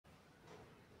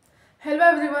Hello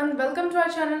everyone, welcome to our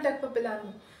channel BITS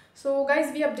Pilani. So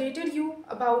guys, we updated you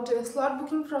about slot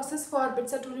booking process for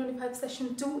BITSAT 2025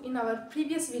 session 2 in our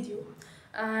previous video,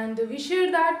 and we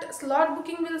shared that slot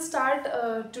booking will start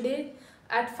today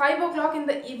at 5 o'clock in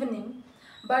the evening,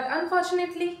 but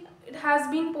unfortunately it has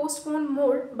been postponed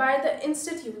more by the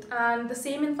institute, and the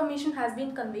same information has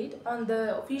been conveyed on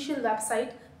the official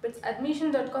website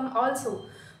bitsadmission.com also,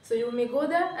 so you may go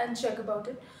there and check about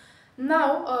it.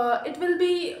 Now it will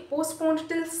be postponed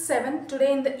till 7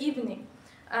 today in the evening,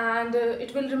 and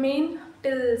it will remain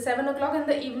till 7 o'clock in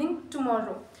the evening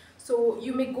tomorrow. So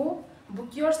you may go book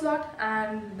your slot,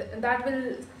 and that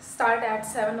will start at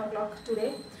 7 o'clock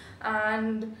today.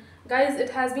 And guys,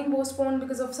 it has been postponed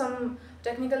because of some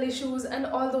technical issues and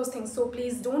all those things, so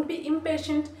please don't be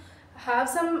impatient, have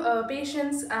some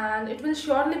patience, and it will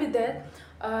surely be there.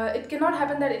 It cannot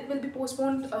happen that it will be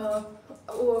postponed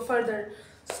further.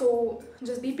 So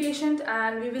just be patient,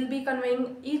 and we will be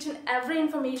conveying each and every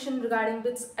information regarding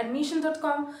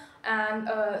bitsadmission.com, and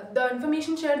the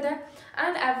information shared there,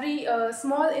 and every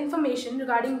small information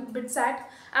regarding BITSAT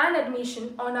and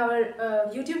admission on our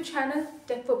YouTube channel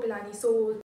Tech for Pilani. So